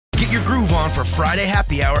Get your groove on for Friday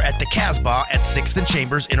Happy Hour at the Kasbah at 6th and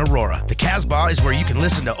Chambers in Aurora. The Kasbah is where you can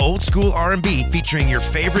listen to old school R&B featuring your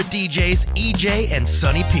favorite DJs, EJ and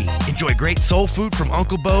Sonny P. Enjoy great soul food from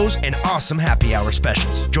Uncle Bo's and awesome happy hour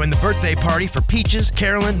specials. Join the birthday party for Peaches,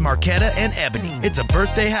 Carolyn, Marquetta, and Ebony. It's a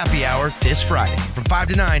birthday happy hour this Friday. From 5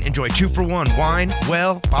 to 9, enjoy 2-for-1 wine,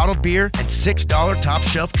 bottled beer, and $6 top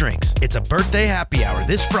shelf drinks. It's a birthday happy hour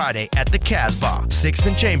this Friday at the Kasbah, 6th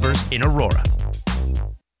and Chambers in Aurora.